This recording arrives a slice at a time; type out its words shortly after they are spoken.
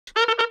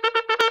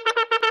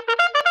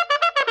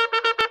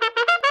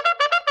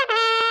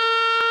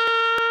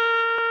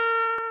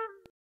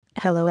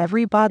Hello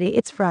everybody,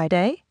 it's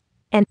Friday.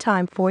 And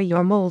time for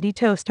your moldy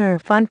toaster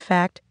fun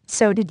fact.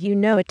 So did you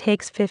know it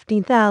takes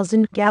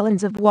 15,000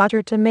 gallons of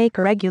water to make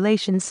a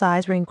regulation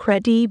size rink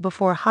ready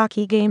before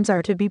hockey games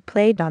are to be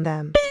played on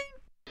them?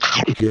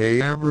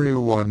 Hey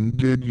everyone,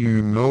 did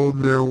you know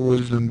there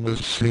wasn't a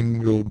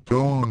single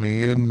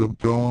pony in the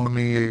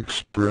Pony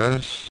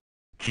Express?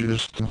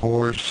 Just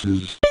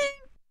horses.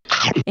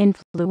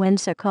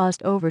 Influenza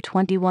caused over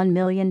 21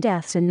 million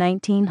deaths in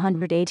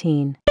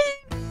 1918.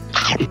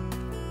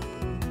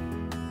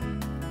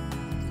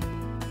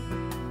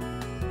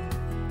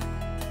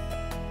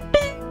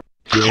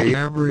 Hey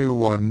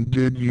everyone,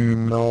 did you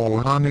know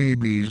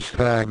honeybees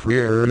have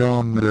hair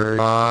on their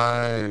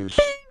eyes?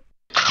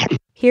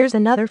 Here's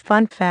another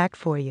fun fact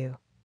for you.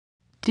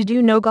 Did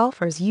you know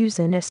golfers use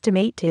an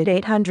estimated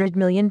 $800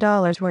 million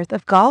worth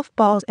of golf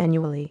balls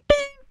annually?